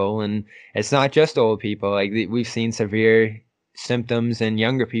killing people, and it's not just old people. Like we've seen severe symptoms in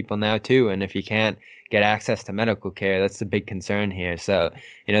younger people now too, and if you can't get access to medical care, that's the big concern here. So,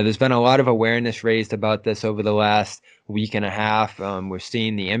 there's been a lot of awareness raised about this over the last week and a half. We're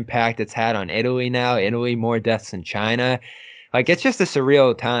seeing the impact it's had on Italy now. Italy, more deaths than China. Like, it's just a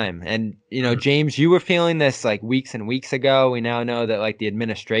surreal time. And, James, you were feeling this like weeks and weeks ago. We now know that like the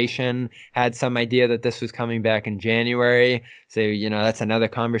administration had some idea that this was coming back in January. So, that's another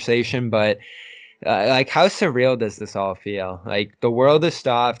conversation. But like, how surreal does this all feel? Like, the world has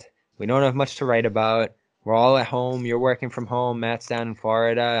stopped. We don't have much to write about. We're all at home. You're working from home. Matt's down in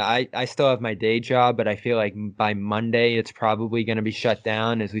Florida. I still have my day job, but I feel like by Monday it's probably going to be shut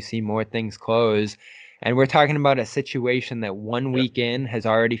down as we see more things close. And we're talking about a situation that 1 week in has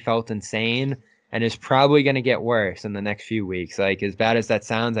already felt insane and is probably going to get worse in the next few weeks. Like, as bad as that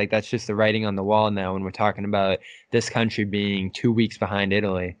sounds, like that's just the writing on the wall now when we're talking about this country being 2 weeks behind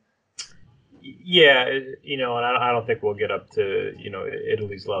Italy. Yeah, and I don't think we'll get up to,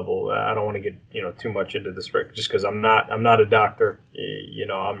 Italy's level. I don't want to get, too much into this, just because I'm not a doctor.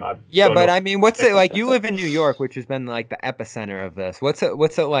 I'm not. Yeah, but I mean, what's it like? You live in New York, which has been like the epicenter of this. What's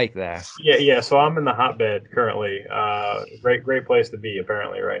it like there? Yeah. So I'm in the hotbed currently. Great place to be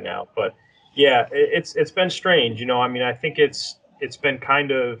apparently right now. But yeah, it's been strange. I think it's been kind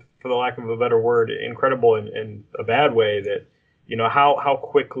of, for the lack of a better word, incredible in a bad way that, how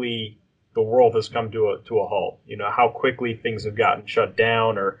quickly the world has come to a halt. How quickly things have gotten shut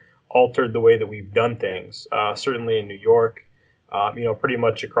down or altered the way that we've done things. Certainly in New York, pretty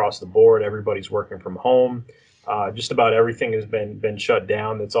much across the board, everybody's working from home. Just about everything has been shut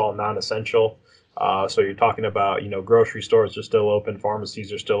down. It's all non-essential. So you're talking about, grocery stores are still open,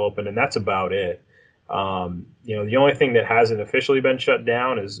 pharmacies are still open, and that's about it. The only thing that hasn't officially been shut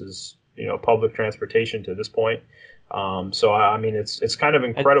down is public transportation to this point. So I mean, it's kind of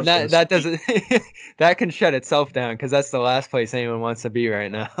incredible. That doesn't that can shut itself down because that's the last place anyone wants to be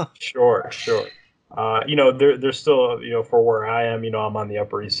right now. Sure. There's still, for where I am, I'm on the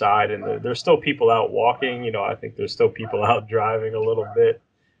Upper East Side, and there's still people out walking. I think there's still people out driving a little bit.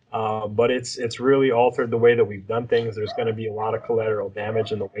 But it's really altered the way that we've done things. There's going to be a lot of collateral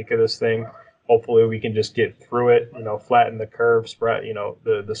damage in the wake of this thing. Hopefully we can just get through it, flatten the curve, spread,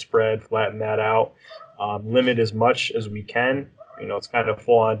 the spread, flatten that out, limit as much as we can. It's kind of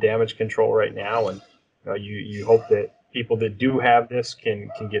full on damage control right now. And you hope that people that do have this can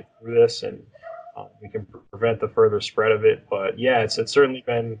get through this and we can prevent the further spread of it. But yeah, it's certainly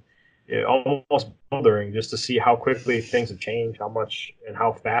been almost bewildering just to see how quickly things have changed, how much and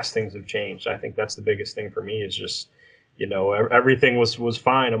how fast things have changed. I think that's the biggest thing for me is just, everything was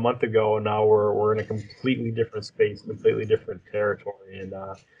fine a month ago, and now we're in a completely different space, completely different territory, and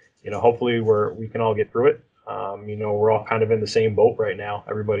hopefully we can all get through it. We're all kind of in the same boat right now.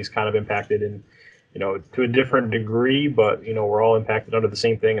 Everybody's kind of impacted in, to a different degree, but we're all impacted under the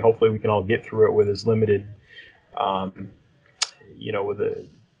same thing. Hopefully, we can all get through it with as limited,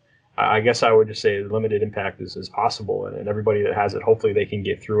 I guess I would just say as limited impact as possible, and everybody that has it, hopefully they can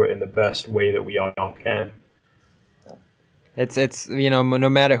get through it in the best way that we all can. It's no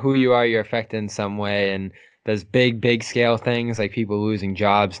matter who you are, you're affected in some way, and there's big scale things like people losing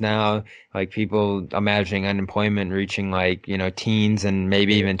jobs now, like people imagining unemployment reaching teens and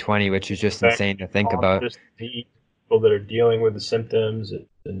maybe even 20, which is just insane to think about. Just the people that are dealing with the symptoms,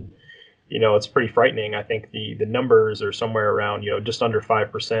 and it's pretty frightening. I think the numbers are somewhere around just under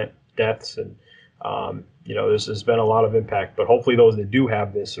 5% deaths, and there's been a lot of impact. But hopefully those that do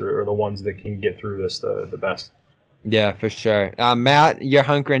have this are the ones that can get through this the best. Yeah, for sure. Matt, you're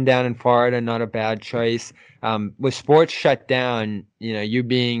hunkering down in Florida, not a bad choice. With sports shut down, you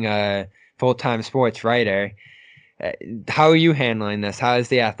being a full-time sports writer, how are you handling this? How is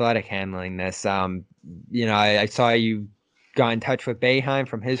the Athletic handling this? I saw you got in touch with Boeheim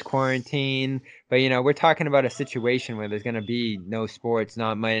from his quarantine, but we're talking about a situation where there's going to be no sports,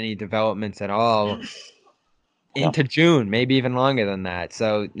 not many developments at all into June, maybe even longer than that.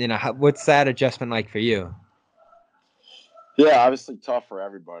 So, what's that adjustment like for you? Yeah, obviously tough for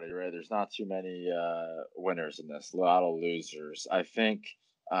everybody, right? There's not too many winners in this, a lot of losers. I think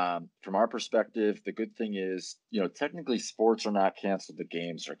from our perspective, the good thing is, technically sports are not canceled, the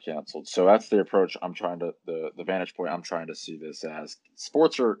games are canceled. So that's the approach the vantage point I'm trying to see this as.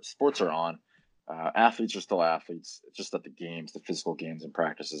 Sports are on. Athletes are still athletes. It's just that the physical games and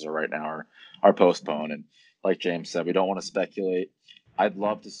practices right now are postponed. And like James said, we don't want to speculate. I'd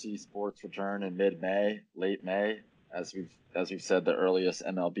love to see sports return in mid-May, late May. As we've said, the earliest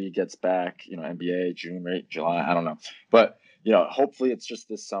MLB gets back, NBA, June, right? July, I don't know. But, hopefully it's just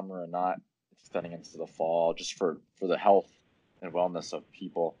this summer and not extending into the fall, just for the health and wellness of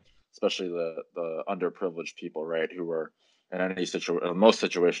people, especially the underprivileged people, right, who are in most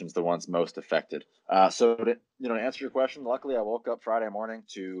situations the ones most affected. So to answer your question, luckily I woke up Friday morning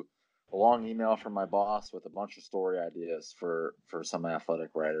to a long email from my boss with a bunch of story ideas for some athletic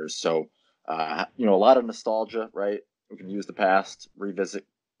writers. So a lot of nostalgia, right? We can use the past, revisit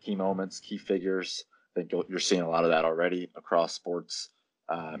key moments, key figures. I think you're seeing a lot of that already across sports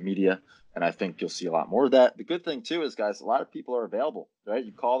media, and I think you'll see a lot more of that. The good thing too is, guys, a lot of people are available, right?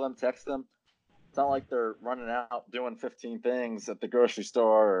 You call them, text them. It's not like they're running out doing 15 things at the grocery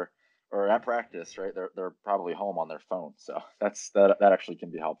store or at practice, right? They're probably home on their phone, so that actually can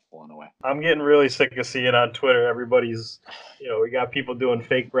be helpful in a way. I'm getting really sick of seeing on Twitter everybody's, we got people doing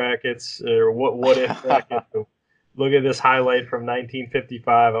fake brackets or what if brackets. Look at this highlight from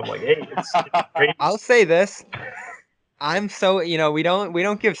 1955. I'm like, hey, it's great. I'll say this. I'm so we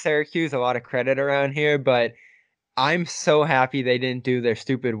don't give Syracuse a lot of credit around here, but I'm so happy they didn't do their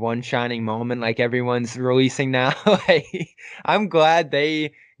stupid one shining moment like everyone's releasing now. I'm glad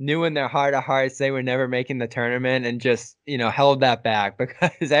they knew in their heart of hearts they were never making the tournament and just, held that back,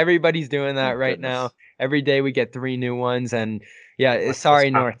 because everybody's doing that right now. Every day we get 3 new ones, and sorry,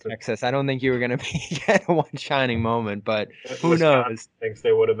 North Texas. I don't think you were going to get a one shining moment, but who knows? Thinks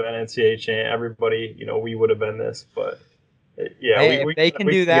they would have been NCAA champ. Everybody, we would have been this, but if they can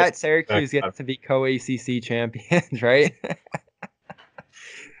do that, Syracuse gets to be co-ACC champions, right?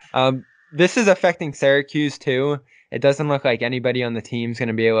 This is affecting Syracuse too. It doesn't look like anybody on the team's going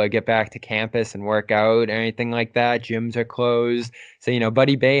to be able to get back to campus and work out or anything like that. Gyms are closed. So,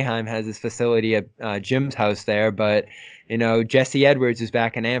 Buddy Boeheim has his facility at Jim's house there, but, Jesse Edwards is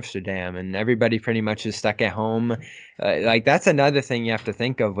back in Amsterdam, and everybody pretty much is stuck at home. That's another thing you have to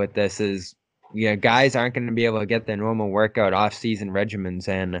think of with this is, guys aren't going to be able to get their normal workout off-season regimens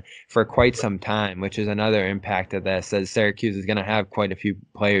in for quite some time, which is another impact of this, as Syracuse is going to have quite a few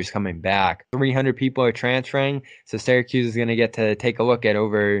players coming back. 300 people are transferring, so Syracuse is going to get to take a look at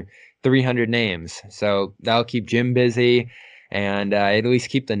over 300 names. So that'll keep Jim busy and at least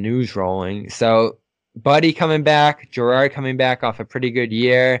keep the news rolling. So Buddy coming back, Girard coming back off a pretty good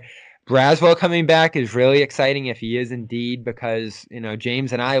year. Braswell coming back is really exciting if he is indeed, because,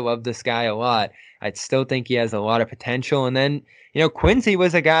 James and I love this guy a lot. I still think he has a lot of potential. And then, Quincy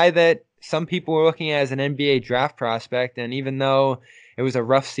was a guy that some people were looking at as an NBA draft prospect. And even though it was a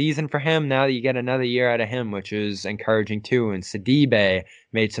rough season for him, now that you get another year out of him, which is encouraging too. And Sidibe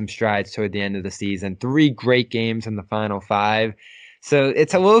made some strides toward the end of the season. 3 great games in the final 5. So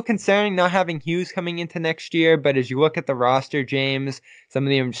it's a little concerning not having Hughes coming into next year, but as you look at the roster, James, some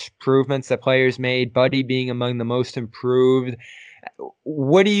of the improvements that players made, Buddy being among the most improved,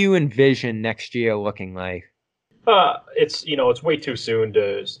 what do you envision next year looking like? It's way too soon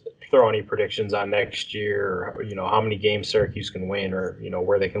to throw any predictions on next year, how many games Syracuse can win or,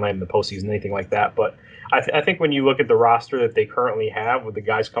 where they can land in the postseason, anything like that. But I think when you look at the roster that they currently have with the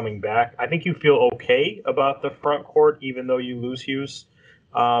guys coming back, I think you feel okay about the front court, even though you lose Hughes.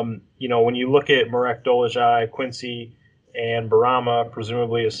 When you look at Marek Dolezaj, Quincy, and Barama,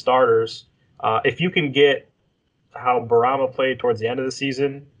 presumably as starters, if you can get how Barama played towards the end of the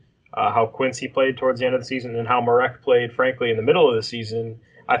season, how Quincy played towards the end of the season, and how Marek played, frankly, in the middle of the season,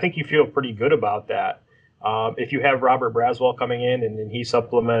 I think you feel pretty good about that. If you have Robert Braswell coming in and he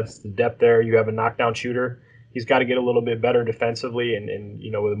supplements the depth there, you have a knockdown shooter. He's got to get a little bit better defensively and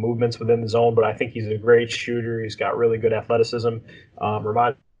with the movements within the zone, but I think he's a great shooter. He's got really good athleticism.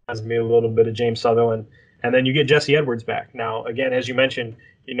 Reminds me a little bit of James Sutherland. And then you get Jesse Edwards back. Now, again, as you mentioned,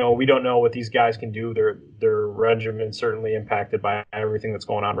 we don't know what these guys can do. Their regimen certainly impacted by everything that's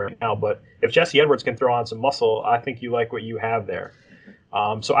going on right now. But if Jesse Edwards can throw on some muscle, I think you like what you have there.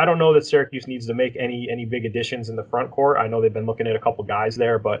 So I don't know that Syracuse needs to make any big additions in the front court. I know they've been looking at a couple guys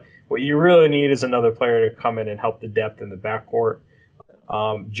there, but what you really need is another player to come in and help the depth in the backcourt.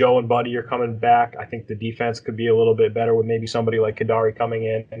 Joe and Buddy are coming back. I think the defense could be a little bit better with maybe somebody like Kadari coming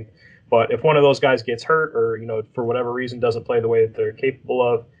in. But if one of those guys gets hurt or, for whatever reason doesn't play the way that they're capable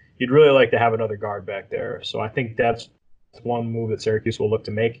of, you'd really like to have another guard back there. So I think that's one move that Syracuse will look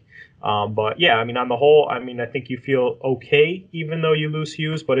to make. But yeah, on the whole, I think you feel okay even though you lose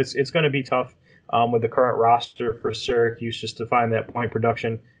Hughes, but it's going to be tough with the current roster for Syracuse just to find that point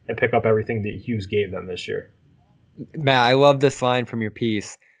production and pick up everything that Hughes gave them this year. Matt, I love this line from your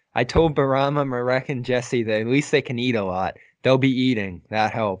piece. I told Barama, Marek, and Jesse that at least they can eat a lot. They'll be eating.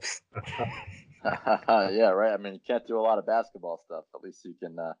 That helps. Yeah, right. You can't do a lot of basketball stuff. At least you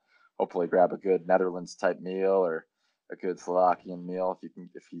can hopefully grab a good Netherlands type meal or a good Slovakian meal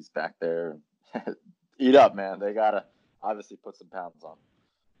if he's back there. Eat up, man. They gotta obviously put some pounds on.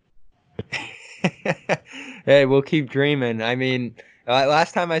 Hey, we'll keep dreaming.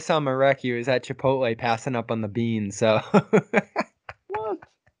 Last time I saw Marek, he was at Chipotle passing up on the beans. So what?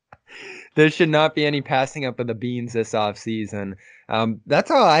 There should not be any passing up of the beans this off season.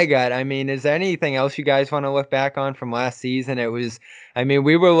 That's all I got. Is there anything else you guys want to look back on from last season? It was,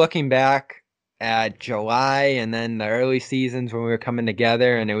 we were looking back at July and then the early seasons when we were coming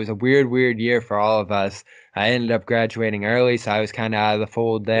together, and it was a weird year for all of us. I ended up graduating early, so I was kind of out of the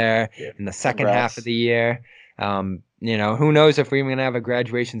fold there in the second half of the year. Who knows if we're even going to have a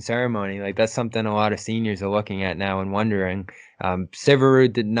graduation ceremony. That's something a lot of seniors are looking at now and wondering.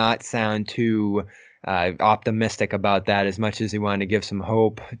 Siverud did not sound too optimistic about that, as much as he wanted to give some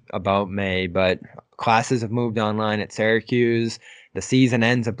hope about May, but classes have moved online at Syracuse. The season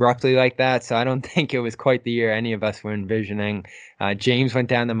ends abruptly like that, so I don't think it was quite the year any of us were envisioning. James went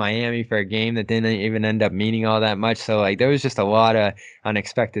down to Miami for a game that didn't even end up meaning all that much, so there was just a lot of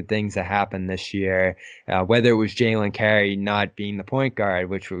unexpected things that happened this year, whether it was Jalen Carey not being the point guard,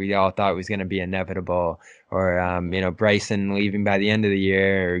 which we all thought was going to be inevitable, or Bryson leaving by the end of the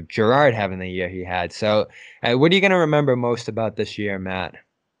year, or Girard having the year he had. So what are you going to remember most about this year, Matt?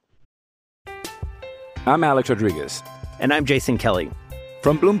 I'm Alex Rodriguez. And I'm Jason Kelly.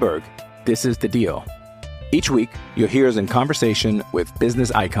 From Bloomberg, this is The Deal. Each week, you'll hear us in conversation with business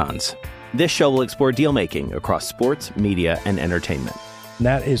icons. This show will explore deal-making across sports, media, and entertainment.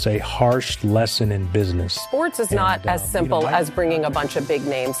 That is a harsh lesson in business. Sports is not as simple as bringing a bunch of big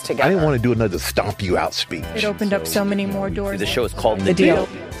names together. I didn't want to do another stomp you out speech. It opened up so many more doors. The show is called The Deal.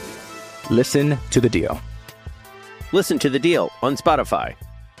 Listen to The Deal. Listen to The Deal on Spotify.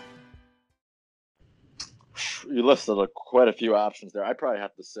 You listed quite a few options there. I probably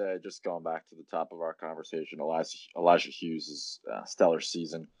have to say, just going back to the top of our conversation, Elijah Hughes' stellar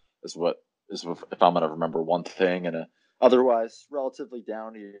season is what is if I'm going to remember one thing in a otherwise relatively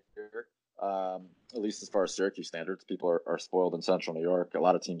down year. At least as far as Syracuse standards, people are spoiled in Central New York. A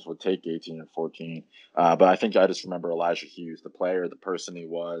lot of teams would take 18 and 14. But I think I just remember Elijah Hughes, the player, the person he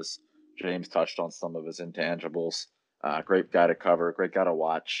was. James touched on some of his intangibles. Great guy to cover, great guy to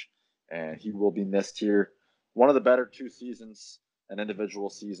watch. And he will be missed here. One of the better 2 seasons and individual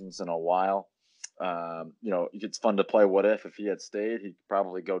seasons in a while. It's fun to play what if he had stayed, he'd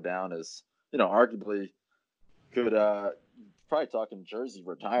probably go down as, arguably could probably talking jersey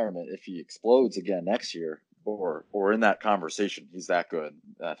retirement if he explodes again next year or in that conversation. He's that good.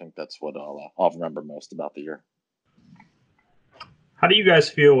 I think that's what I'll remember most about the year. How do you guys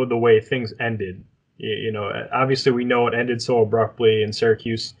feel with the way things ended? Obviously we know it ended so abruptly, and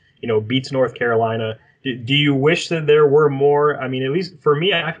Syracuse, beats North Carolina. Do you wish that there were more? I mean, at least for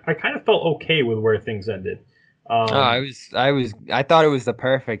me, I kind of felt okay with where things ended. I thought it was the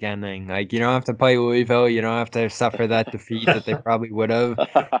perfect ending. Like, you don't have to play Louisville. You don't have to suffer that defeat that they probably would have.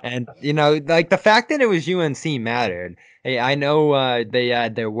 And, like the fact that it was UNC mattered. Hey, I know they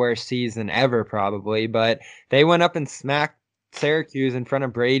had their worst season ever probably, but they went up and smacked Syracuse in front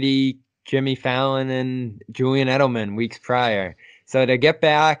of Brady, Jimmy Fallon, and Julian Edelman weeks prior. So to get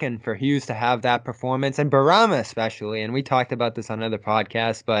back and for Hughes to have that performance, and Barama especially, and we talked about this on other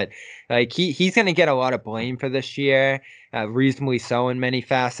podcasts, but like he's going to get a lot of blame for this year, reasonably so in many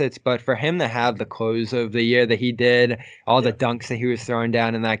facets. But for him to have the close of the year that he did, all the dunks that he was throwing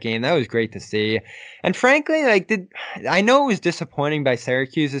down in that game, that was great to see. And frankly, I know it was disappointing by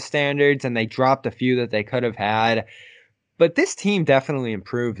Syracuse's standards, and they dropped a few that they could have had. But this team definitely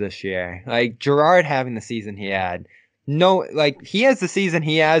improved this year. Like Girard having the season he had. No, like he has the season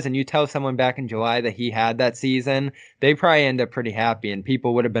he has, and you tell someone back in July that he had that season, they probably end up pretty happy, and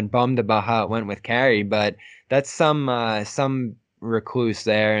people would have been bummed about how it went with Carey, but that's some recluse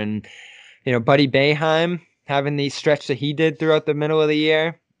there. And Buddy Boeheim having the stretch that he did throughout the middle of the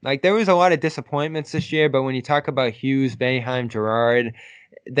year, like there was a lot of disappointments this year, but when you talk about Hughes, Boeheim, Girard,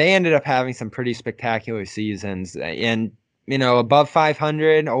 they ended up having some pretty spectacular seasons, and above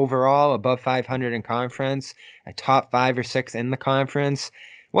 500 overall, above 500 in conference, a top 5 or 6 in the conference.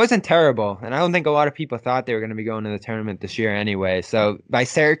 Wasn't terrible. And I don't think a lot of people thought they were going to be going to the tournament this year anyway. So by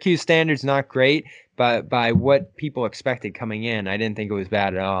Syracuse standards, not great, but by what people expected coming in, I didn't think it was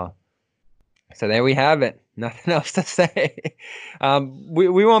bad at all. So there we have it. Nothing else to say.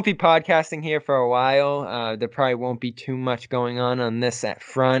 We won't be podcasting here for a while. There probably won't be too much going on this at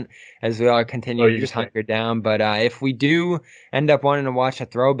front as we all continue to just hunker down. But if we do end up wanting to watch a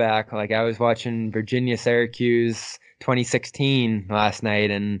throwback, like I was watching Virginia-Syracuse 2016 last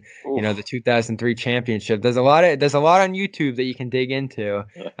night, and the 2003 championship. There's a lot on YouTube that you can dig into.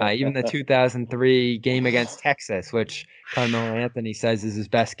 Even the 2003 game against Texas, which Carmelo Anthony says is his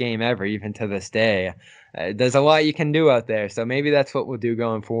best game ever, even to this day. There's a lot you can do out there, so maybe that's what we'll do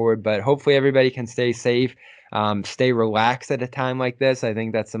going forward. But hopefully everybody can stay safe, stay relaxed at a time like this. I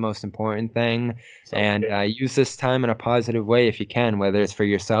think that's the most important thing, and use this time in a positive way if you can, whether it's for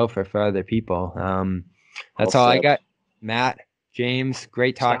yourself or for other people. That's all I got. Matt, James,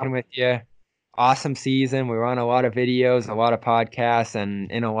 great talking with you. Awesome season. We were on a lot of videos, a lot of podcasts,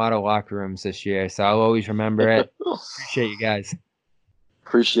 and in a lot of locker rooms this year. So I'll always remember it. Appreciate you guys.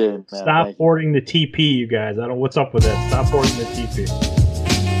 Appreciate it, man. Stop hoarding the TP, you guys. What's up with that? Stop hoarding the TP.